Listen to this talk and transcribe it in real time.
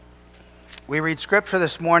We read scripture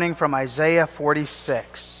this morning from Isaiah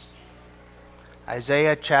 46.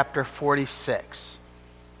 Isaiah chapter 46.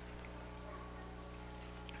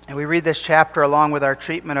 And we read this chapter along with our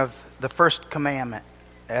treatment of the First Commandment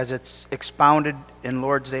as it's expounded in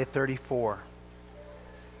Lord's Day 34.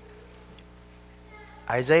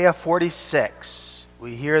 Isaiah 46,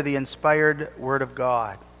 we hear the inspired word of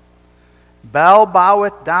God. Bel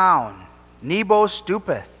boweth down, Nebo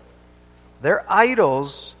stoopeth. Their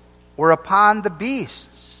idols were upon the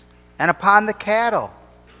beasts and upon the cattle.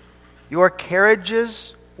 Your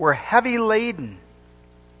carriages were heavy laden.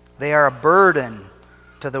 They are a burden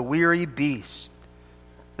to the weary beast.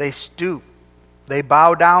 They stoop, they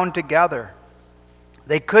bow down together.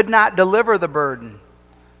 They could not deliver the burden,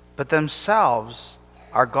 but themselves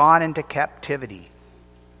are gone into captivity.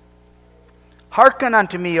 Hearken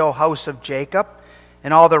unto me, O house of Jacob,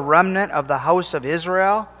 and all the remnant of the house of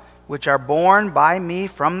Israel, which are born by me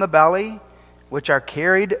from the belly, which are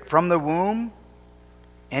carried from the womb,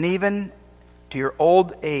 and even to your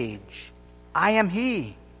old age. I am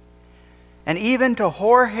he. And even to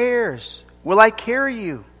hoar hairs will I carry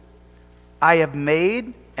you. I have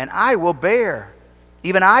made, and I will bear.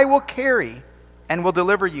 Even I will carry, and will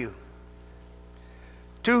deliver you.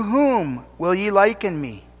 To whom will ye liken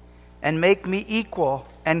me, and make me equal,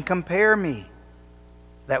 and compare me,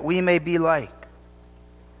 that we may be like?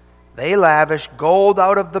 They lavish gold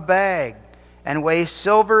out of the bag, and weigh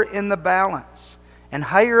silver in the balance, and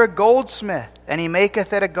hire a goldsmith, and he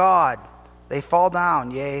maketh it a god. They fall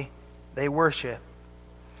down, yea, they worship.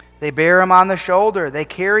 They bear him on the shoulder, they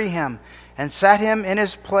carry him, and set him in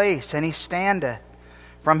his place, and he standeth.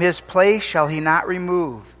 From his place shall he not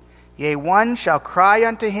remove. Yea, one shall cry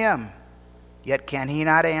unto him, yet can he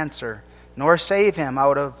not answer, nor save him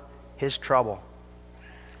out of his trouble.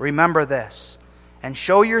 Remember this, and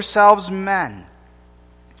show yourselves men.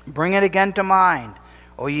 Bring it again to mind,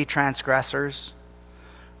 O ye transgressors.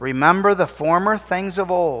 Remember the former things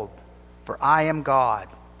of old, for I am God,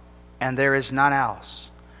 and there is none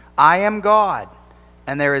else. I am God,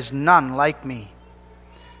 and there is none like me.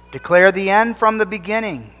 Declare the end from the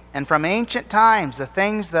beginning, and from ancient times the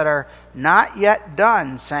things that are not yet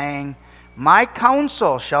done, saying, My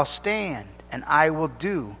counsel shall stand, and I will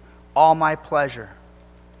do all my pleasure.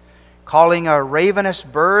 Calling a ravenous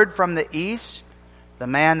bird from the east, the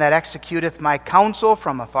man that executeth my counsel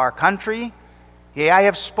from a far country. Yea, I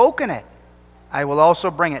have spoken it, I will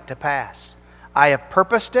also bring it to pass. I have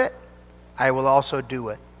purposed it, I will also do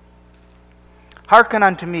it. Hearken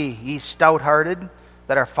unto me, ye stout-hearted,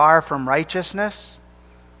 that are far from righteousness.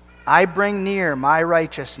 I bring near my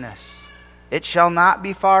righteousness. It shall not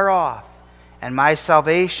be far off, and my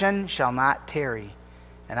salvation shall not tarry.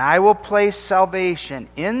 And I will place salvation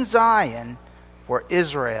in Zion for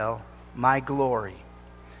Israel, my glory.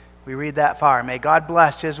 We read that far. May God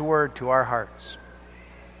bless His word to our hearts.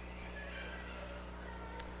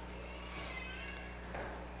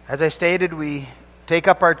 As I stated, we take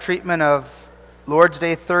up our treatment of Lord's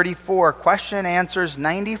Day 34, question and answers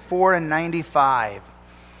 94 and 95.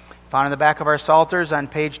 Found in the back of our Psalters on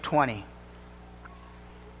page 20.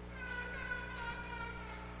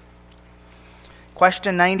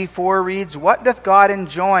 Question 94 reads, What doth God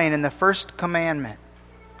enjoin in the First Commandment?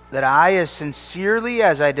 That I, as sincerely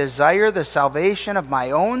as I desire the salvation of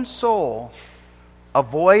my own soul,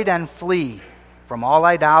 avoid and flee from all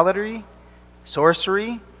idolatry,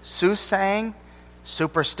 sorcery, soothsaying,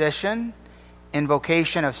 superstition,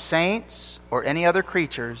 invocation of saints or any other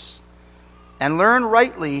creatures, and learn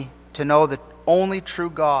rightly to know the only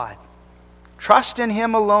true God. Trust in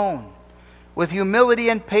Him alone. With humility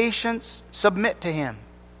and patience, submit to Him.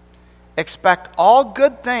 Expect all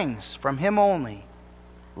good things from Him only.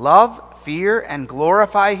 Love, fear, and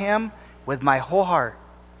glorify Him with my whole heart,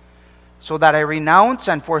 so that I renounce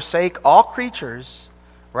and forsake all creatures,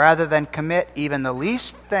 rather than commit even the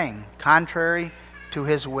least thing contrary to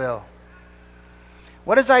His will.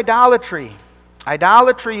 What is idolatry?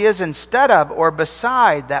 Idolatry is instead of or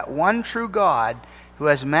beside that one true God who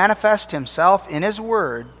has manifested Himself in His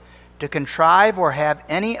Word, to contrive or have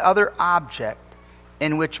any other object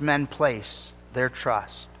in which men place their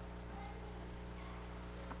trust.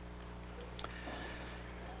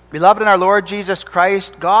 Beloved in our Lord Jesus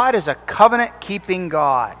Christ, God is a covenant-keeping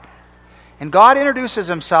God. And God introduces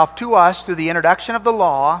Himself to us through the introduction of the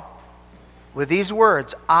law with these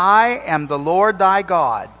words, I am the Lord thy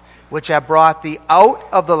God, which have brought thee out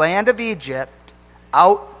of the land of Egypt,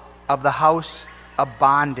 out of the house of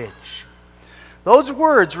bondage. Those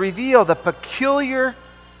words reveal the peculiar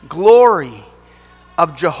glory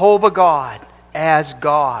of Jehovah God as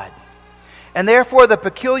God, and therefore the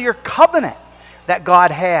peculiar covenant that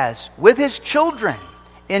God has with His children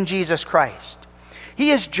in Jesus Christ.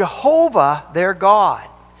 He is Jehovah, their God.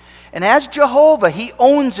 And as Jehovah, He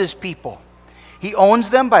owns His people. He owns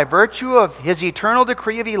them by virtue of His eternal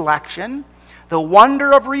decree of election, the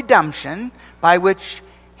wonder of redemption by which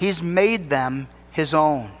He's made them His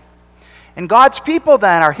own. And God's people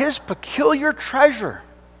then are His peculiar treasure.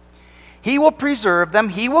 He will preserve them,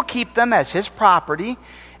 He will keep them as His property,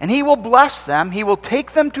 and He will bless them, He will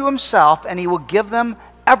take them to Himself, and He will give them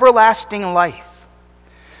everlasting life.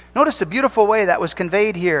 Notice the beautiful way that was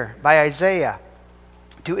conveyed here by Isaiah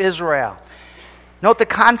to Israel. Note the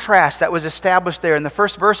contrast that was established there in the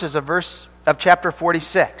first verses of chapter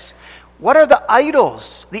 46. What are the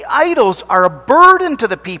idols? The idols are a burden to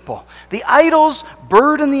the people. The idols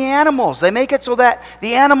burden the animals. They make it so that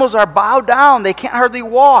the animals are bowed down. They can't hardly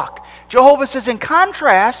walk. Jehovah says, in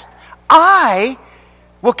contrast, I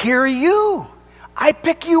will carry you. I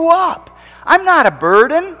pick you up. I'm not a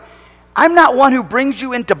burden. I'm not one who brings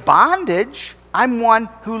you into bondage. I'm one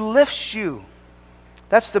who lifts you.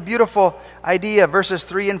 That's the beautiful idea, verses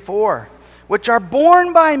 3 and 4. Which are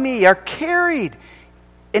borne by me, are carried,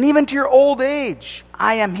 and even to your old age,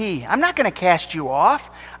 I am He. I'm not going to cast you off.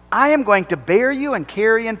 I am going to bear you and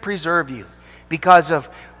carry and preserve you because of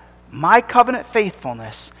my covenant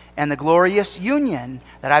faithfulness and the glorious union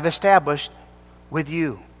that I've established with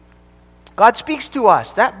you. God speaks to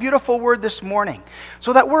us that beautiful word this morning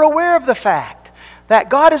so that we're aware of the fact that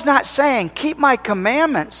God is not saying, keep my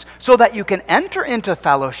commandments so that you can enter into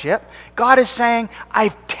fellowship. God is saying,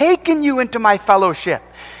 I've taken you into my fellowship.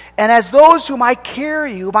 And as those whom I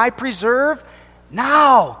carry, whom I preserve,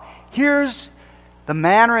 now here's the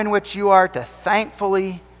manner in which you are to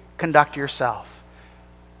thankfully conduct yourself.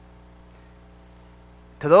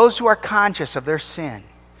 To those who are conscious of their sin,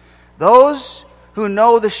 those who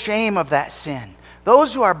know the shame of that sin,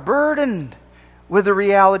 those who are burdened with the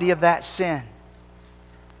reality of that sin,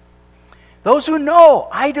 those who know,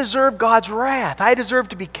 I deserve God's wrath, I deserve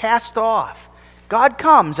to be cast off. God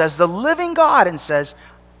comes as the living God and says,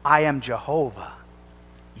 I am Jehovah,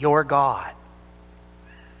 your God.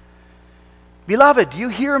 Beloved, do you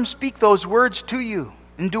hear Him speak those words to you?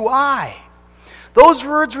 And do I? Those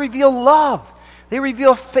words reveal love. They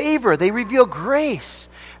reveal favor. They reveal grace.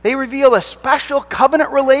 They reveal a special covenant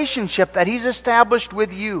relationship that He's established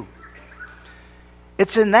with you.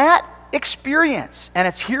 It's in that experience, and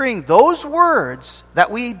it's hearing those words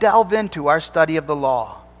that we delve into our study of the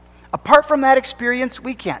law. Apart from that experience,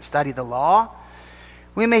 we can't study the law.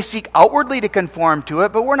 We may seek outwardly to conform to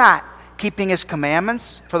it, but we're not keeping His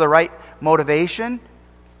commandments for the right motivation.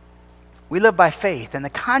 We live by faith and the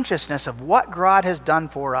consciousness of what God has done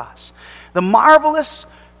for us. The marvelous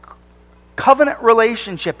covenant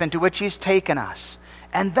relationship into which He's taken us.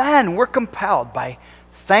 And then we're compelled by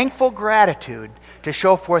thankful gratitude to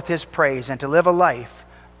show forth His praise and to live a life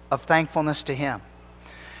of thankfulness to Him.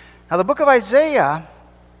 Now the book of Isaiah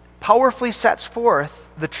powerfully sets forth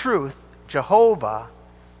the truth, Jehovah,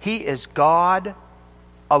 He is God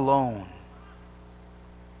alone.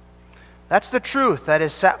 That's the truth that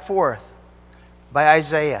is set forth by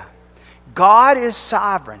Isaiah. God is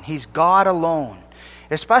sovereign. He's God alone.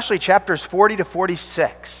 Especially chapters 40 to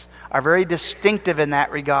 46 are very distinctive in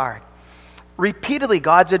that regard. Repeatedly,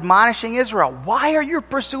 God's admonishing Israel, why are you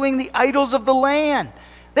pursuing the idols of the land?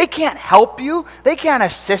 They can't help you. They can't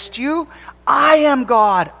assist you. I am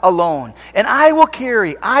God alone, and I will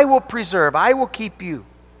carry, I will preserve, I will keep you.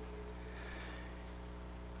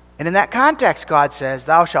 And in that context, God says,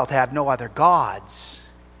 thou shalt have no other gods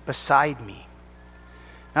beside me.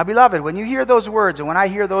 Now, beloved, when you hear those words, and when I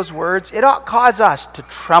hear those words, it ought cause us to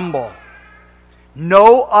tremble.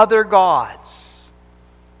 No other gods.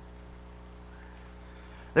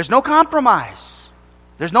 There's no compromise.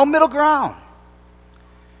 There's no middle ground.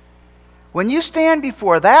 When you stand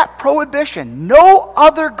before that prohibition, no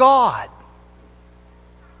other God,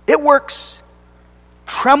 it works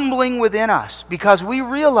trembling within us because we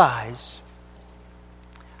realize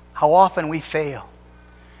how often we fail.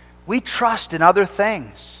 We trust in other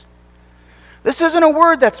things. This isn't a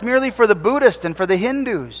word that's merely for the Buddhists and for the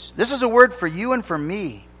Hindus. This is a word for you and for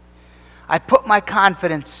me. I put my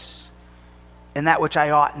confidence in that which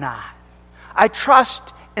I ought not. I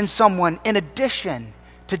trust in someone in addition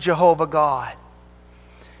to Jehovah God.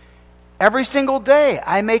 Every single day,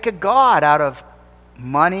 I make a God out of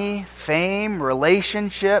money, fame,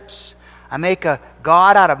 relationships. I make a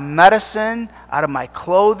God out of medicine, out of my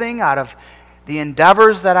clothing, out of the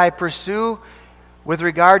endeavors that I pursue with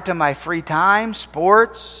regard to my free time,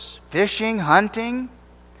 sports, fishing, hunting.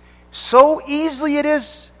 So easily it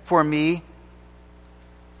is for me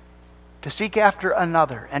to seek after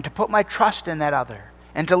another and to put my trust in that other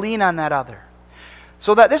and to lean on that other.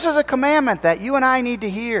 So that this is a commandment that you and I need to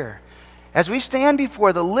hear as we stand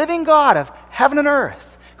before the living God of heaven and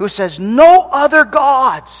earth, who says, no other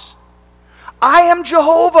gods. I am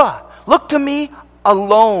Jehovah. Look to me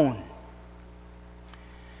alone.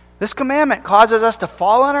 This commandment causes us to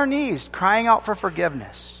fall on our knees, crying out for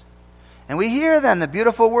forgiveness. And we hear then the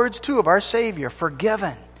beautiful words too of our Savior,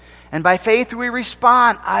 forgiven. And by faith we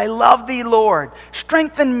respond, I love thee, Lord.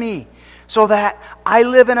 Strengthen me so that I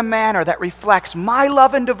live in a manner that reflects my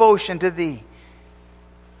love and devotion to thee,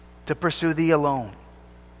 to pursue thee alone.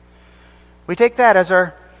 We take that as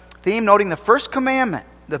our theme, noting the first commandment,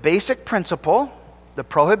 the basic principle, the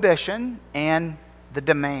prohibition, and the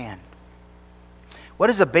demand. What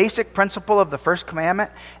is the basic principle of the first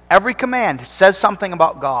commandment? Every command says something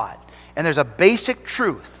about God. And there's a basic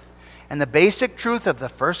truth. And the basic truth of the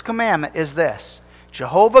first commandment is this: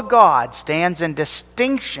 Jehovah God stands in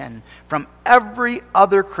distinction from every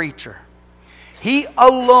other creature. He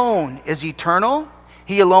alone is eternal.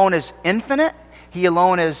 He alone is infinite. He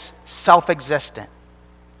alone is self-existent.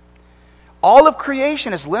 All of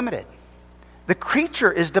creation is limited. The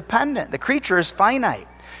creature is dependent. The creature is finite.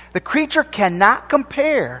 The creature cannot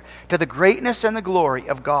compare to the greatness and the glory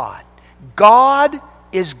of God. God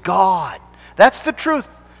is God. That's the truth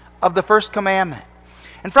of the first commandment.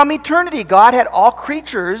 And from eternity, God had all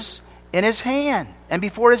creatures in his hand and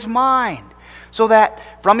before his mind. So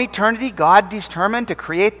that from eternity, God determined to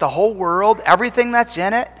create the whole world, everything that's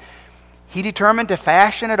in it. He determined to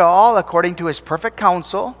fashion it all according to his perfect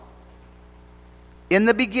counsel. In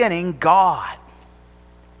the beginning, God.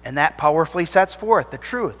 And that powerfully sets forth the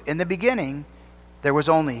truth. In the beginning, there was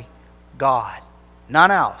only God, none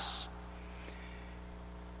else.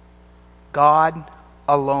 God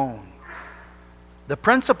alone. The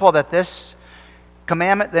principle that this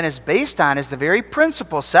commandment then is based on is the very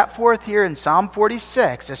principle set forth here in Psalm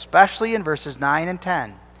 46, especially in verses 9 and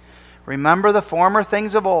 10. Remember the former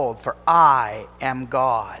things of old, for I am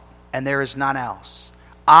God, and there is none else.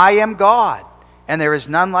 I am God, and there is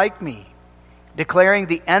none like me, declaring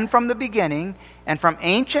the end from the beginning, and from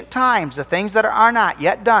ancient times the things that are not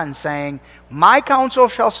yet done, saying, my counsel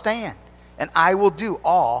shall stand, and I will do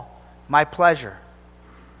all my pleasure.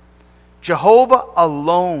 Jehovah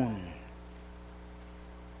alone.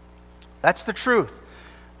 That's the truth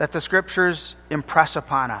that the Scriptures impress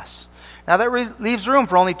upon us. Now that leaves room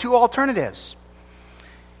for only two alternatives.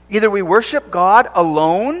 Either we worship God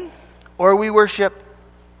alone, or we worship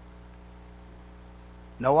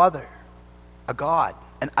no other. A god,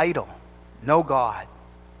 an idol, no God.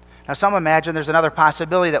 Now some imagine there's another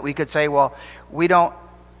possibility that we could say, well, we don't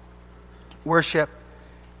worship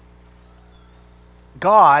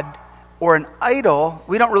God or an idol.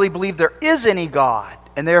 We don't really believe there is any God,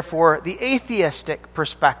 and therefore the atheistic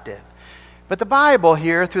perspective. But the Bible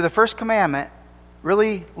here, through the first commandment,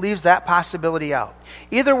 really leaves that possibility out.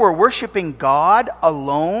 Either we're worshiping God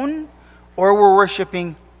alone, or we're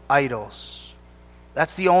worshiping idols.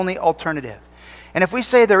 That's the only alternative. And if we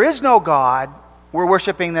say there is no God, we're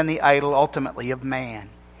worshiping then the idol ultimately of man.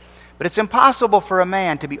 But it's impossible for a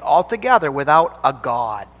man to be altogether without a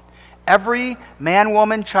God. Every man,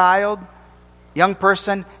 woman, child, young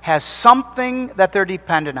person has something that they're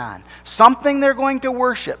dependent on, something they're going to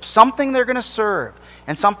worship, something they're going to serve,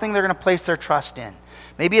 and something they're going to place their trust in.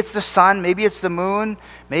 Maybe it's the sun, maybe it's the moon,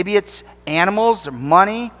 maybe it's animals, or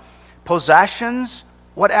money, possessions,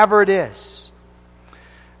 whatever it is.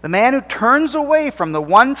 The man who turns away from the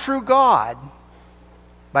one true God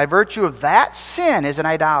by virtue of that sin is an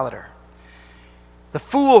idolater. The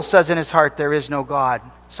fool says in his heart, there is no God.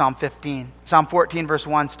 Psalm 14 verse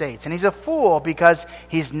 1 states. And he's a fool because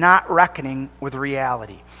he's not reckoning with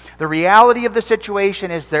reality. The reality of the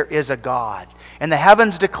situation is there is a God. And the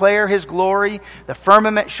heavens declare his glory. The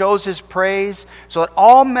firmament shows his praise. So that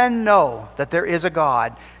all men know that there is a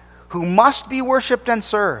God who must be worshipped and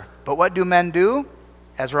served. But what do men do?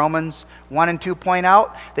 As Romans 1 and 2 point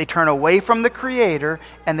out, they turn away from the Creator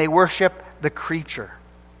and they worship the creature.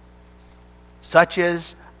 Such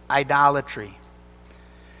is idolatry.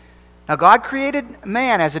 Now, God created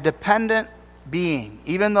man as a dependent being.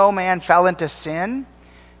 Even though man fell into sin,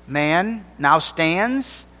 man now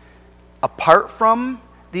stands apart from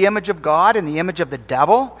the image of God and the image of the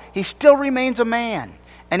devil. He still remains a man.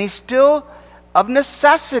 And he still, of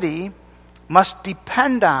necessity, must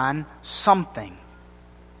depend on something.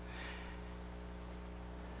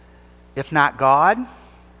 If not God,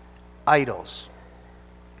 idols.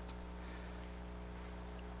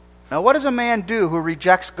 Now, what does a man do who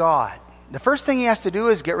rejects God? The first thing he has to do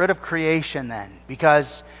is get rid of creation then.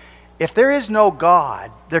 Because if there is no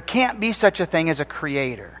God, there can't be such a thing as a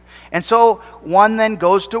creator. And so one then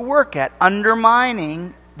goes to work at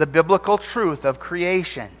undermining the biblical truth of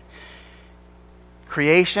creation.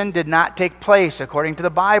 Creation did not take place according to the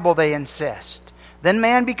Bible, they insist. Then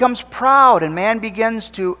man becomes proud and man begins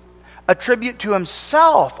to attribute to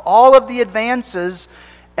himself all of the advances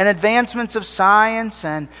and advancements of science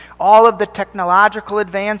and all of the technological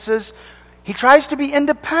advances. He tries to be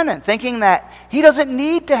independent, thinking that he doesn't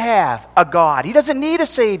need to have a God. He doesn't need a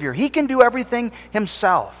Savior. He can do everything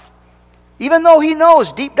himself. Even though he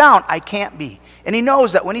knows deep down, I can't be. And he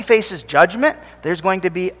knows that when he faces judgment, there's going to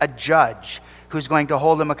be a judge who's going to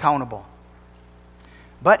hold him accountable.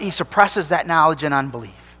 But he suppresses that knowledge in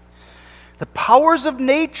unbelief. The powers of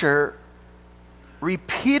nature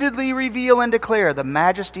repeatedly reveal and declare the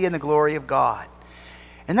majesty and the glory of God.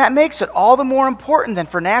 And that makes it all the more important than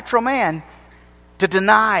for natural man to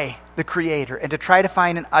deny the Creator and to try to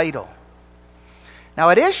find an idol.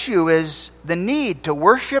 Now, at issue is the need to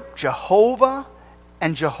worship Jehovah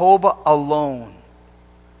and Jehovah alone.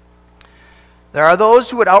 There are those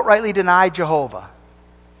who would outrightly deny Jehovah.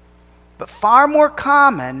 But far more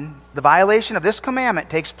common, the violation of this commandment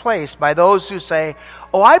takes place by those who say,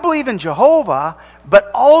 oh, I believe in Jehovah,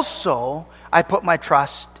 but also I put my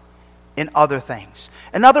trust in other things.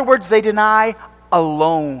 In other words, they deny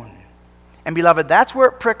alone. And beloved, that's where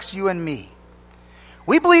it pricks you and me.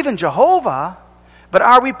 We believe in Jehovah, but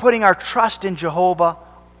are we putting our trust in Jehovah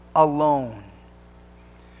alone?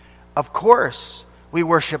 Of course, we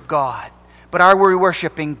worship God. But are we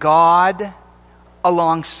worshiping God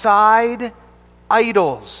alongside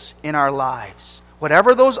idols in our lives?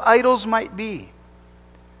 Whatever those idols might be.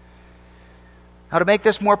 Now, to make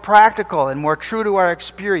this more practical and more true to our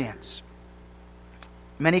experience,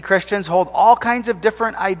 many Christians hold all kinds of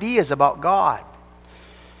different ideas about God.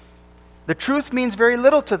 The truth means very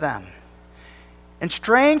little to them. And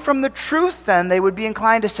straying from the truth, then, they would be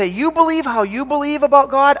inclined to say, you believe how you believe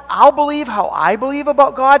about God, I'll believe how I believe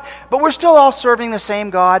about God, but we're still all serving the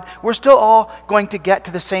same God. We're still all going to get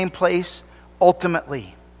to the same place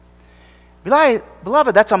ultimately.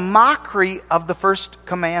 Beloved, that's a mockery of the first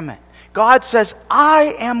commandment. God says,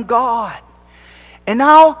 I am God. And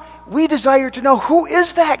now we desire to know, who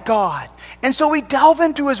is that God? And so we delve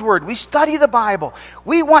into His Word. We study the Bible.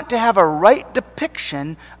 We want to have a right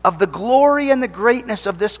depiction of the glory and the greatness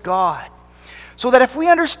of this God. So that if we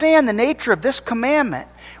understand the nature of this commandment,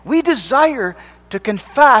 we desire to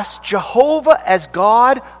confess Jehovah as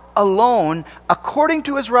God alone according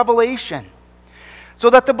to His revelation. So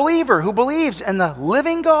that the believer who believes in the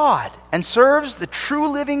living God and serves the true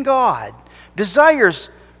living God desires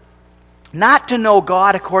not to know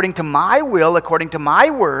God according to my will, according to my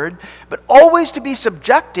word, but always to be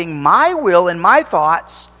subjecting my will and my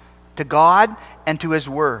thoughts to God and to His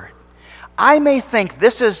word. I may think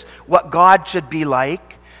this is what God should be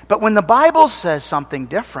like, but when the Bible says something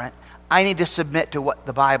different, I need to submit to what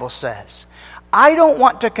the Bible says. I don't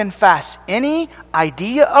want to confess any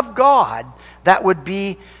idea of God that would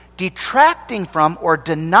be detracting from or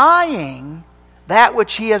denying that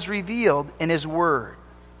which He has revealed in His word.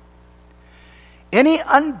 Any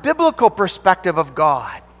unbiblical perspective of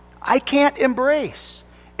God, I can't embrace.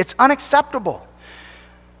 It's unacceptable.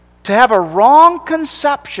 To have a wrong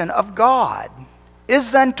conception of God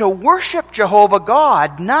is then to worship Jehovah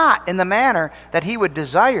God, not in the manner that He would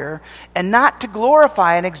desire, and not to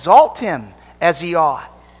glorify and exalt Him as He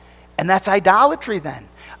ought. And that's idolatry then.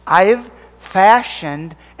 I've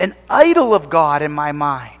fashioned an idol of God in my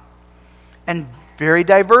mind. And very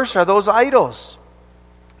diverse are those idols.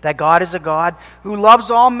 That God is a God who loves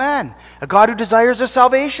all men, a God who desires the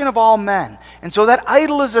salvation of all men. And so that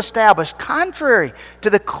idol is established contrary to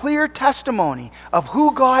the clear testimony of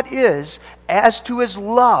who God is as to His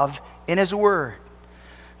love in His word.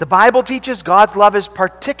 The Bible teaches God's love is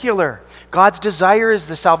particular. God's desire is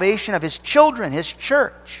the salvation of His children, His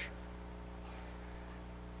church.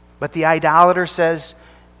 But the idolater says,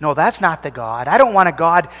 no, that's not the God. I don't want a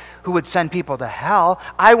God who would send people to hell.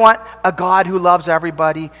 I want a God who loves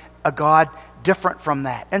everybody, a God different from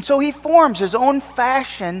that. And so he forms his own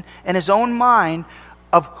fashion and his own mind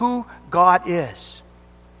of who God is.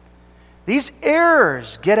 These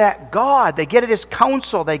errors get at God. They get at His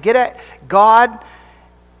counsel. They get at God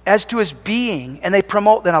as to His being, and they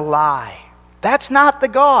promote then a lie. That's not the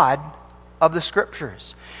God of the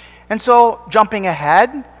Scriptures. And so, jumping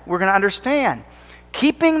ahead, we're going to understand.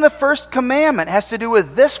 Keeping the first commandment has to do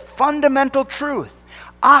with this fundamental truth.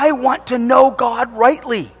 I want to know God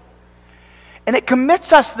rightly. And it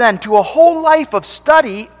commits us then to a whole life of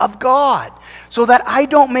study of God, so that I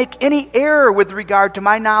don't make any error with regard to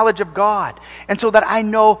my knowledge of God, and so that I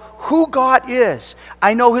know who God is.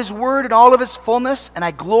 I know His Word in all of its fullness, and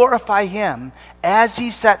I glorify Him as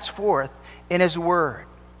He sets forth in His Word.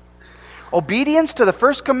 Obedience to the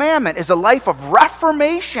First Commandment is a life of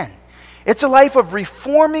reformation. It's a life of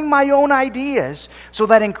reforming my own ideas so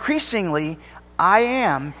that increasingly I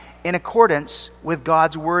am in accordance with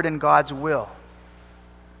God's Word and God's will.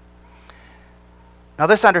 Now,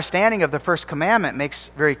 this understanding of the First Commandment makes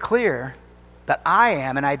very clear that I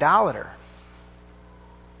am an idolater.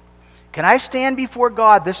 Can I stand before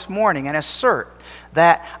God this morning and assert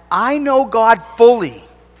that I know God fully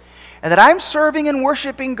and that I'm serving and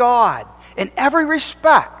worshiping God in every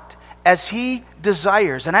respect as He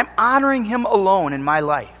desires, and I'm honoring Him alone in my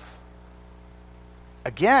life?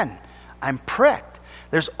 Again, I'm pricked.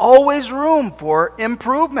 There's always room for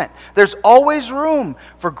improvement. There's always room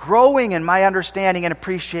for growing in my understanding and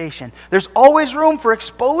appreciation. There's always room for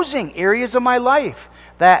exposing areas of my life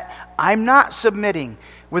that I'm not submitting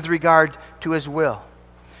with regard to His will.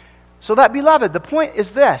 So that, beloved, the point is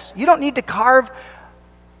this. You don't need to carve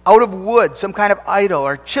out of wood some kind of idol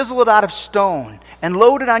or chisel it out of stone and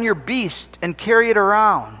load it on your beast and carry it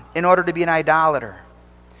around in order to be an idolater.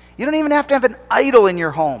 You don't even have to have an idol in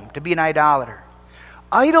your home to be an idolater.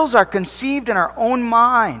 Idols are conceived in our own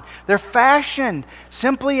mind. They're fashioned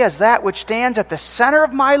simply as that which stands at the center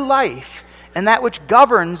of my life and that which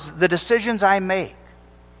governs the decisions I make.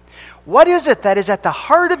 What is it that is at the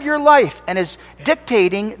heart of your life and is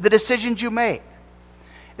dictating the decisions you make?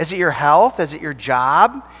 Is it your health? Is it your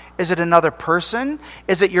job? Is it another person?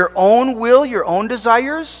 Is it your own will, your own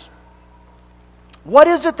desires? What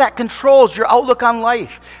is it that controls your outlook on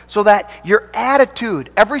life so that your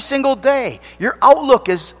attitude every single day, your outlook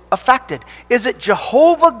is affected? Is it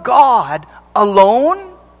Jehovah God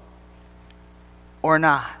alone or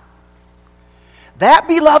not? That,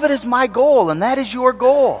 beloved, is my goal, and that is your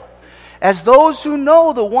goal. As those who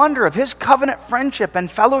know the wonder of His covenant friendship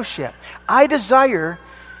and fellowship, I desire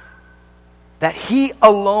that He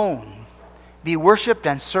alone be worshiped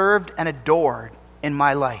and served and adored in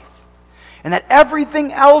my life. And that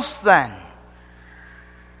everything else then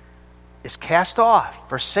is cast off,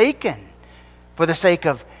 forsaken, for the sake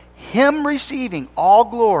of Him receiving all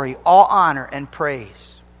glory, all honor, and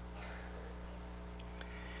praise.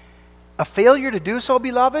 A failure to do so,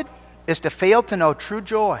 beloved, is to fail to know true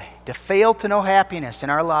joy, to fail to know happiness in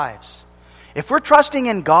our lives. If we're trusting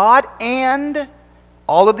in God and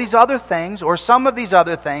all of these other things, or some of these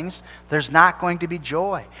other things, there's not going to be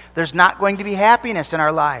joy. There's not going to be happiness in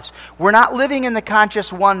our lives. We're not living in the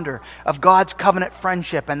conscious wonder of God's covenant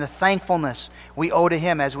friendship and the thankfulness we owe to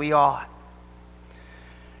Him as we ought.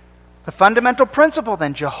 The fundamental principle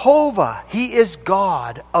then, Jehovah, He is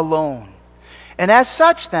God alone. And as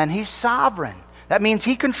such then, He's sovereign. That means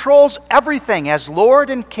He controls everything as Lord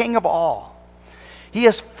and King of all. He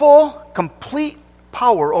has full, complete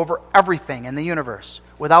power over everything in the universe,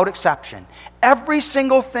 without exception. Every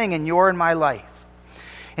single thing in your and my life.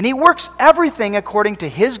 And He works everything according to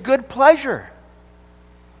His good pleasure.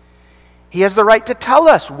 He has the right to tell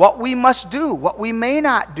us what we must do, what we may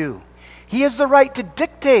not do. He has the right to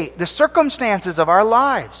dictate the circumstances of our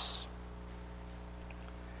lives.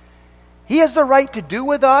 He has the right to do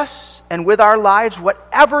with us and with our lives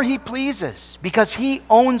whatever He pleases, because He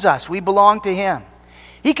owns us. We belong to Him.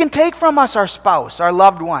 He can take from us our spouse, our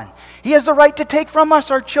loved one. He has the right to take from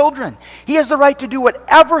us our children. He has the right to do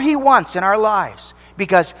whatever He wants in our lives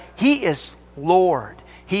because He is Lord.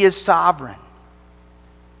 He is sovereign.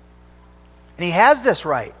 And He has this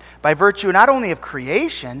right by virtue not only of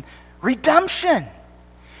creation, redemption.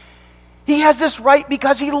 He has this right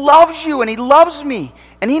because He loves you and He loves me.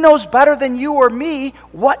 And He knows better than you or me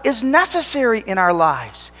what is necessary in our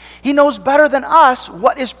lives. He knows better than us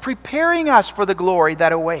what is preparing us for the glory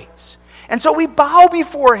that awaits. And so we bow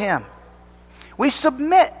before Him. We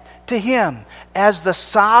submit to Him as the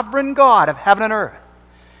sovereign God of heaven and earth.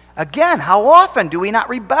 Again, how often do we not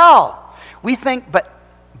rebel? We think, but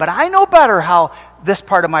I know better how this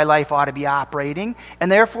part of my life ought to be operating.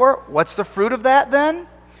 And therefore, what's the fruit of that then?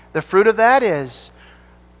 The fruit of that is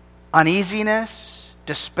uneasiness,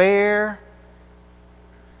 despair,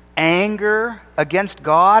 anger against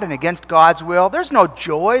God and against God's will. There's no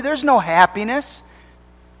joy. There's no happiness.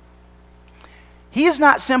 He is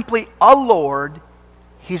not simply a Lord.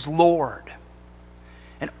 He's Lord.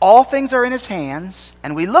 And all things are in His hands,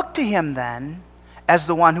 and we look to Him then as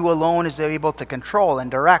the one who alone is able to control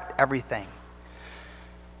and direct everything.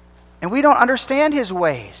 And we don't understand His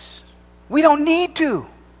ways. We don't need to.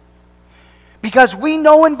 Because we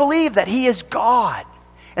know and believe that He is God,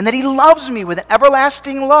 and that He loves me with an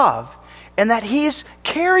everlasting love, and that He's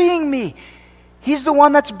carrying me. He's the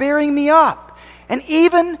one that's bearing me up. And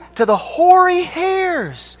even to the hoary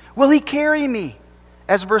hairs will He carry me,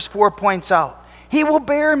 as verse 4 points out. He will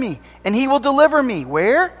bear me, and He will deliver me.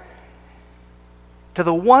 Where? To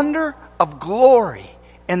the wonder of glory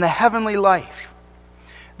in the heavenly life.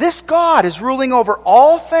 This God is ruling over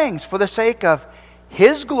all things for the sake of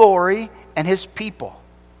His glory and His people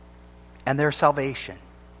and their salvation.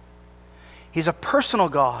 He's a personal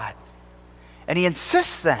God. And He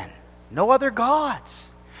insists then, no other gods.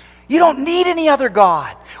 You don't need any other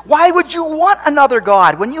God. Why would you want another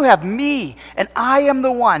God when you have me, and I am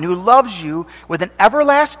the one who loves you with an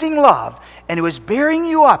everlasting love, and who is bearing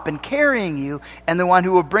you up and carrying you, and the one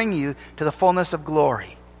who will bring you to the fullness of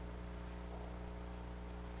glory?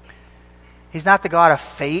 He's not the God of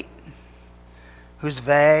fate, who's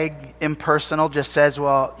vague, impersonal, just says,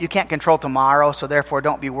 well, you can't control tomorrow, so therefore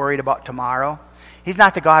don't be worried about tomorrow. He's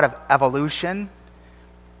not the God of evolution.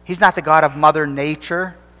 He's not the God of Mother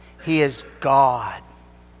Nature. He is God,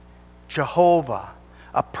 Jehovah,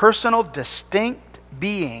 a personal, distinct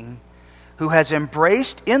being who has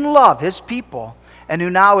embraced in love His people and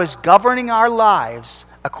who now is governing our lives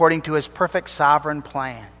according to His perfect sovereign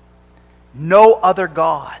plan. No other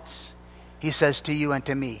gods, He says to you and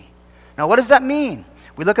to me. Now, what does that mean?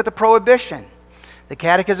 We look at the prohibition. The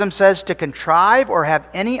Catechism says to contrive or have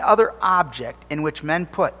any other object in which men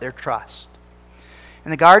put their trust.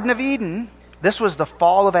 In the Garden of Eden, this was the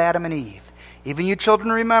fall of Adam and Eve. Even you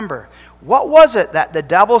children remember. What was it that the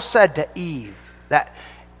devil said to Eve that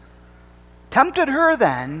tempted her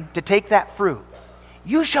then to take that fruit?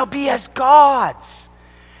 You shall be as gods.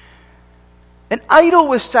 An idol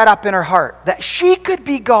was set up in her heart that she could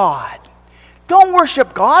be God. Don't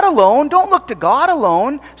worship God alone. Don't look to God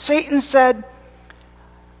alone. Satan said,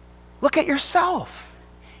 look at yourself.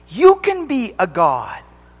 You can be a God.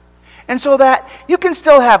 And so that you can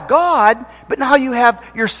still have God, but now you have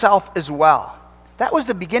yourself as well. That was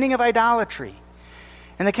the beginning of idolatry.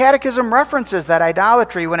 And the Catechism references that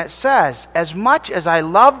idolatry when it says, as much as I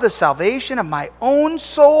love the salvation of my own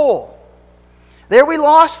soul. There we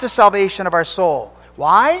lost the salvation of our soul.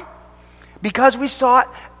 Why? Because we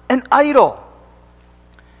sought an idol.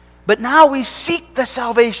 But now we seek the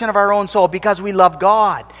salvation of our own soul because we love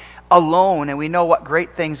God alone and we know what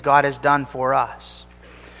great things God has done for us.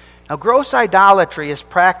 Now, gross idolatry is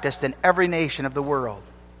practiced in every nation of the world.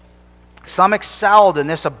 Some excelled in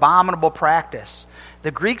this abominable practice.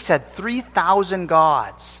 The Greeks had 3,000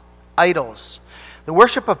 gods, idols. The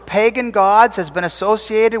worship of pagan gods has been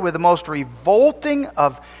associated with the most revolting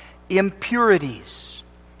of impurities,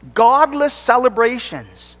 godless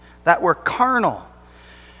celebrations that were carnal.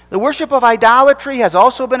 The worship of idolatry has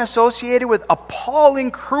also been associated with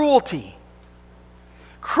appalling cruelty.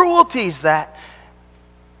 Cruelties that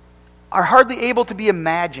are hardly able to be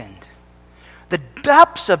imagined. The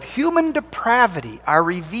depths of human depravity are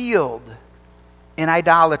revealed in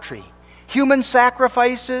idolatry. Human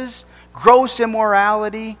sacrifices, gross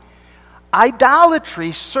immorality.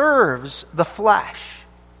 Idolatry serves the flesh.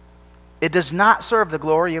 It does not serve the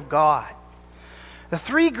glory of God. The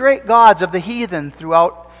three great gods of the heathen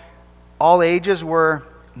throughout all ages were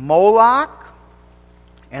Moloch,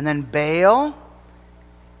 and then Baal,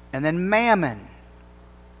 and then Mammon.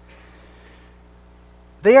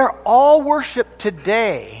 They are all worshipped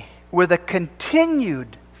today with a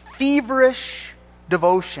continued feverish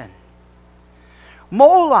devotion.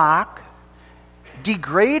 Moloch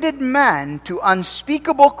degraded men to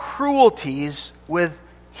unspeakable cruelties with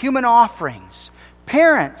human offerings.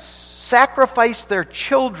 Parents sacrificed their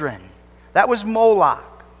children. That was Moloch.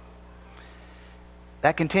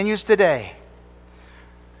 That continues today.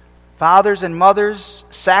 Fathers and mothers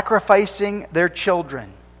sacrificing their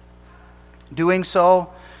children. Doing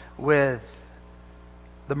so with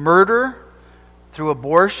the murder through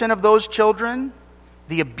abortion of those children,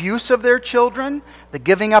 the abuse of their children, the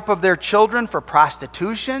giving up of their children for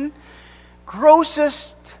prostitution,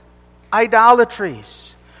 grossest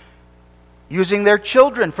idolatries, using their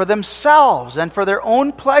children for themselves and for their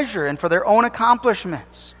own pleasure and for their own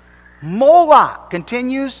accomplishments. Moloch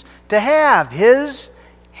continues to have his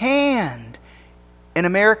hand in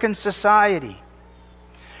American society.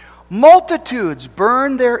 Multitudes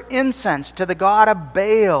burn their incense to the god of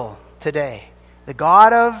Baal today, the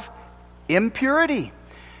god of impurity,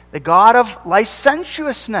 the god of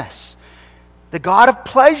licentiousness, the god of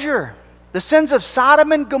pleasure. The sins of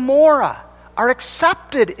Sodom and Gomorrah are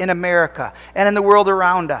accepted in America and in the world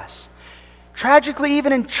around us. Tragically,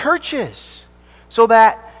 even in churches, so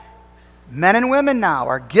that Men and women now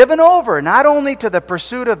are given over not only to the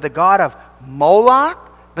pursuit of the god of Moloch,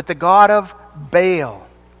 but the god of Baal.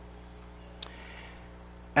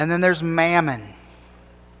 And then there's mammon.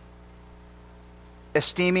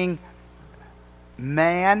 Esteeming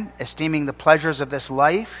man, esteeming the pleasures of this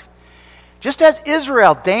life. Just as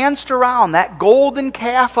Israel danced around that golden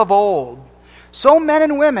calf of old, so men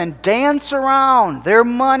and women dance around their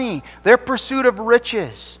money, their pursuit of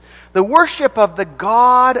riches, the worship of the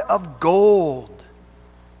god of gold.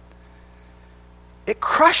 It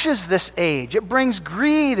crushes this age. It brings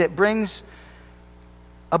greed. It brings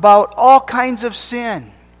about all kinds of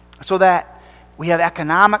sin, so that we have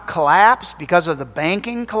economic collapse because of the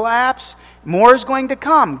banking collapse. More is going to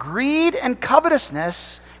come. Greed and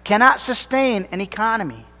covetousness cannot sustain an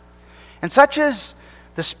economy. And such is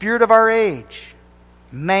the spirit of our age,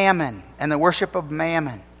 mammon, and the worship of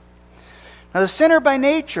mammon. Now, the sinner by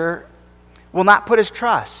nature will not put his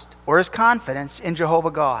trust or his confidence in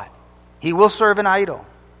Jehovah God. He will serve an idol.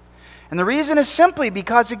 And the reason is simply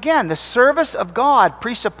because, again, the service of God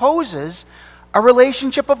presupposes a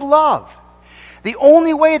relationship of love. The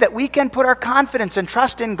only way that we can put our confidence and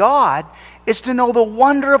trust in God is to know the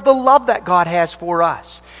wonder of the love that God has for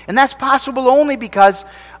us. And that's possible only because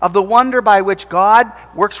of the wonder by which God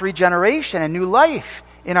works regeneration and new life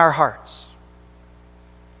in our hearts.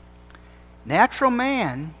 Natural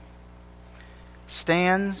man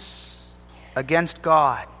stands against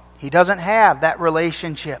God. He doesn't have that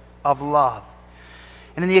relationship of love.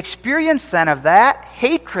 And in the experience then of that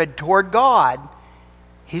hatred toward God,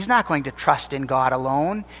 he's not going to trust in God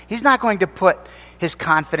alone. He's not going to put his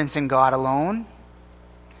confidence in God alone.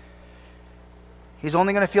 He's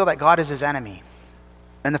only going to feel that God is his enemy.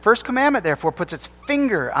 And the First Commandment, therefore, puts its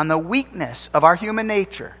finger on the weakness of our human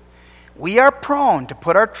nature. We are prone to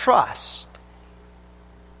put our trust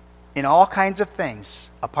in all kinds of things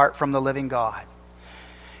apart from the living God.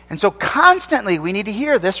 And so constantly we need to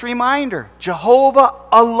hear this reminder: Jehovah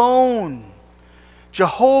alone.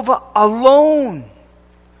 Jehovah alone.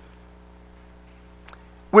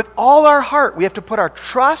 With all our heart, we have to put our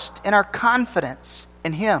trust and our confidence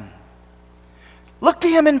in Him. Look to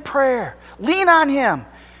Him in prayer. Lean on Him.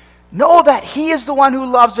 Know that He is the one who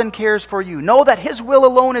loves and cares for you. Know that His will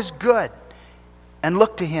alone is good. And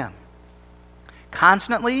look to Him.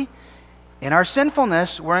 Constantly, in our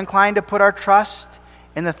sinfulness, we're inclined to put our trust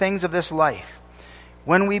in the things of this life.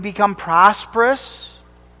 When we become prosperous,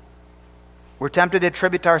 we're tempted to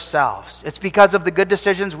attribute to ourselves. It's because of the good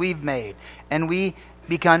decisions we've made, and we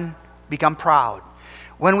become proud.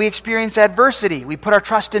 When we experience adversity, we put our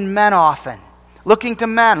trust in men often, looking to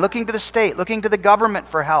men, looking to the state, looking to the government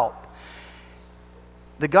for help.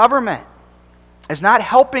 The government is not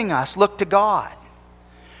helping us look to God.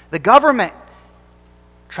 The government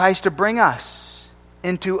tries to bring us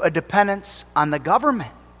into a dependence on the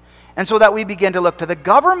government. And so that we begin to look to the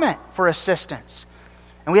government for assistance.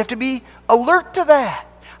 And we have to be alert to that.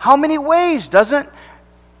 How many ways doesn't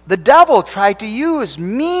the devil try to use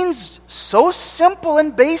means so simple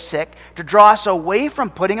and basic to draw us away from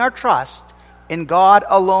putting our trust in God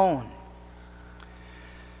alone?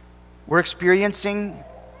 We're experiencing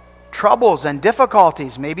troubles and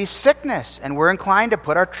difficulties, maybe sickness, and we're inclined to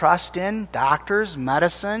put our trust in doctors,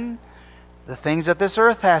 medicine, the things that this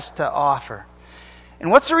earth has to offer. And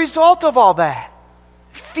what's the result of all that?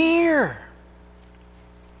 Fear.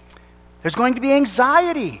 There's going to be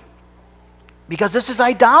anxiety because this is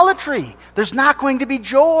idolatry. There's not going to be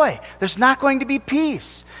joy. There's not going to be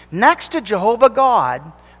peace. Next to Jehovah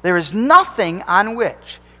God, there is nothing on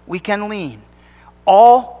which we can lean.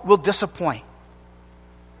 All will disappoint.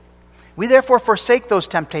 We therefore forsake those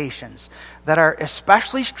temptations that are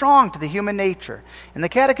especially strong to the human nature. And the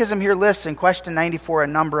Catechism here lists in question 94 a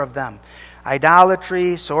number of them: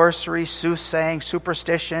 idolatry, sorcery, soothsaying,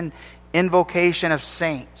 superstition, invocation of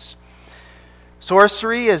saints.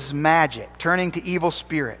 Sorcery is magic, turning to evil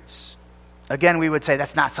spirits. Again, we would say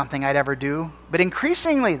that's not something I'd ever do. But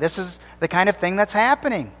increasingly, this is the kind of thing that's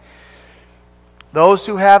happening. Those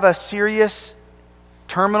who have a serious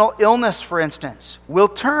terminal illness, for instance, will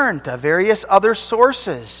turn to various other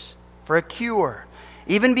sources for a cure,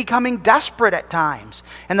 even becoming desperate at times.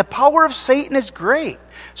 And the power of Satan is great,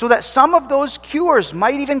 so that some of those cures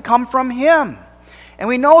might even come from him. And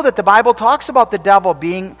we know that the Bible talks about the devil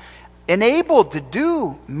being enabled to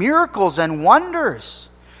do miracles and wonders.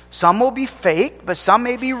 Some will be fake, but some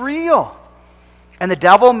may be real. And the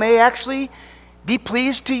devil may actually be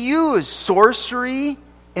pleased to use sorcery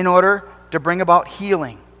in order to bring about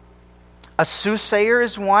healing. A soothsayer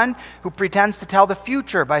is one who pretends to tell the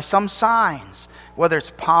future by some signs, whether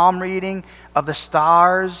it's palm reading of the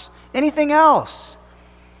stars, anything else.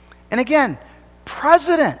 And again,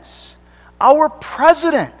 presidents, our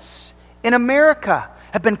presidents in America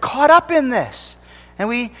have been caught up in this. And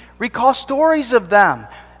we recall stories of them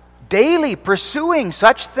daily pursuing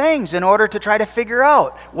such things in order to try to figure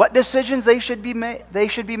out what decisions they should be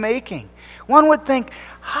making. One would think,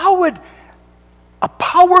 how would a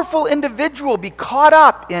powerful individual be caught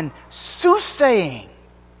up in soothsaying?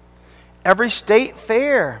 Every state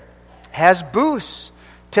fair has booths,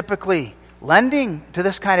 typically lending to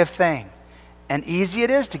this kind of thing. And easy it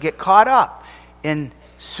is to get caught up in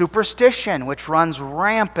superstition, which runs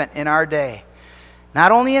rampant in our day.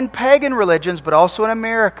 Not only in pagan religions, but also in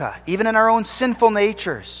America, even in our own sinful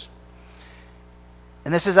natures.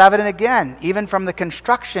 And this is evident again, even from the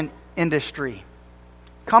construction industry.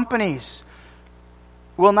 Companies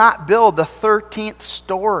will not build the 13th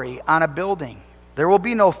story on a building. There will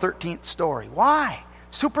be no 13th story. Why?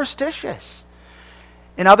 Superstitious.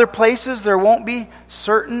 In other places, there won't be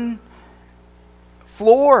certain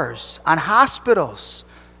floors on hospitals.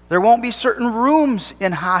 There won't be certain rooms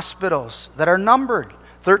in hospitals that are numbered.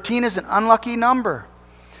 13 is an unlucky number.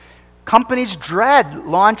 Companies dread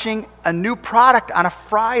launching a new product on a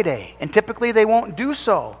Friday, and typically they won't do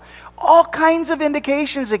so. All kinds of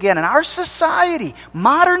indications, again, in our society,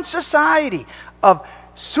 modern society, of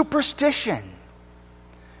superstition.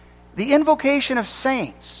 The invocation of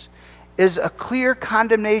saints is a clear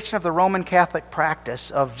condemnation of the Roman Catholic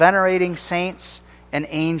practice of venerating saints and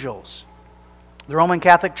angels. The Roman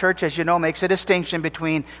Catholic Church, as you know, makes a distinction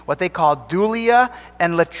between what they call dulia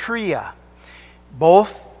and latria.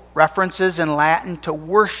 Both references in Latin to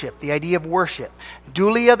worship, the idea of worship.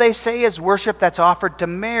 Dulia, they say, is worship that's offered to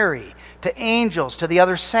Mary, to angels, to the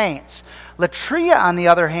other saints. Latria, on the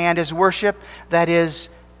other hand, is worship that is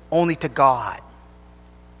only to God,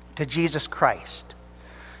 to Jesus Christ.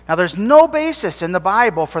 Now, there's no basis in the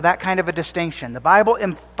Bible for that kind of a distinction. The Bible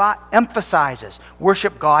emphasizes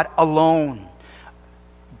worship God alone.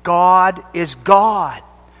 God is God.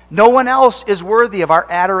 No one else is worthy of our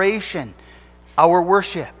adoration, our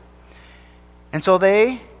worship. And so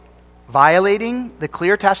they, violating the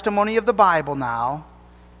clear testimony of the Bible now,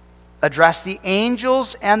 address the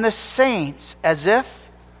angels and the saints as if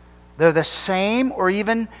they're the same, or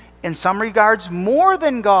even in some regards more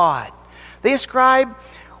than God. They ascribe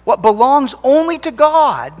what belongs only to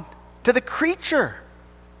God to the creature.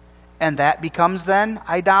 And that becomes then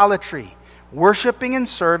idolatry, worshiping and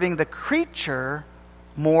serving the creature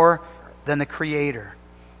more than the Creator.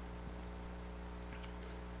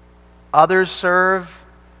 Others serve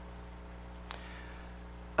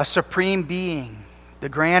a supreme being, the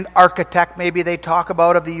grand architect maybe they talk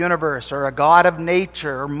about of the universe, or a God of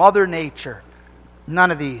nature, or Mother Nature.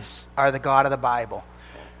 None of these are the God of the Bible.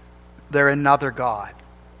 They're another God.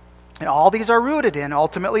 And all these are rooted in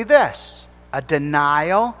ultimately this: a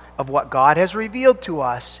denial of what God has revealed to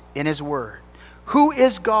us in His Word. Who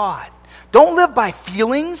is God? Don't live by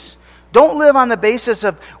feelings. Don't live on the basis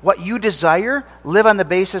of what you desire. Live on the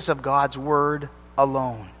basis of God's Word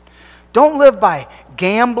alone. Don't live by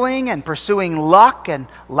gambling and pursuing luck and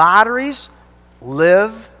lotteries.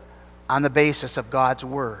 Live on the basis of God's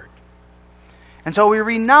Word. And so we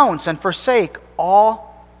renounce and forsake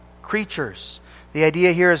all creatures. The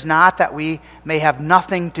idea here is not that we may have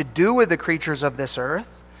nothing to do with the creatures of this earth.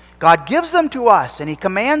 God gives them to us, and He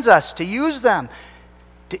commands us to use them,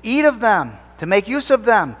 to eat of them, to make use of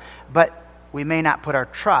them, but we may not put our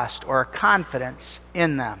trust or our confidence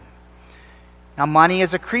in them. Now, money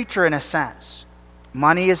is a creature in a sense.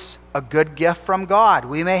 Money is a good gift from God.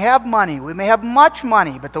 We may have money, we may have much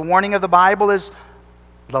money, but the warning of the Bible is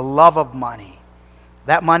the love of money.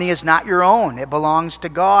 That money is not your own. It belongs to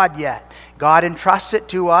God yet. God entrusts it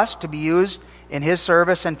to us to be used in His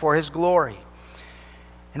service and for His glory.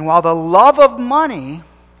 And while the love of money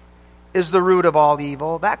is the root of all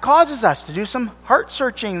evil, that causes us to do some heart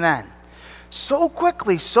searching then. So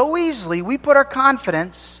quickly, so easily, we put our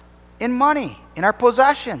confidence in money, in our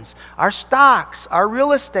possessions, our stocks, our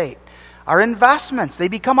real estate, our investments. They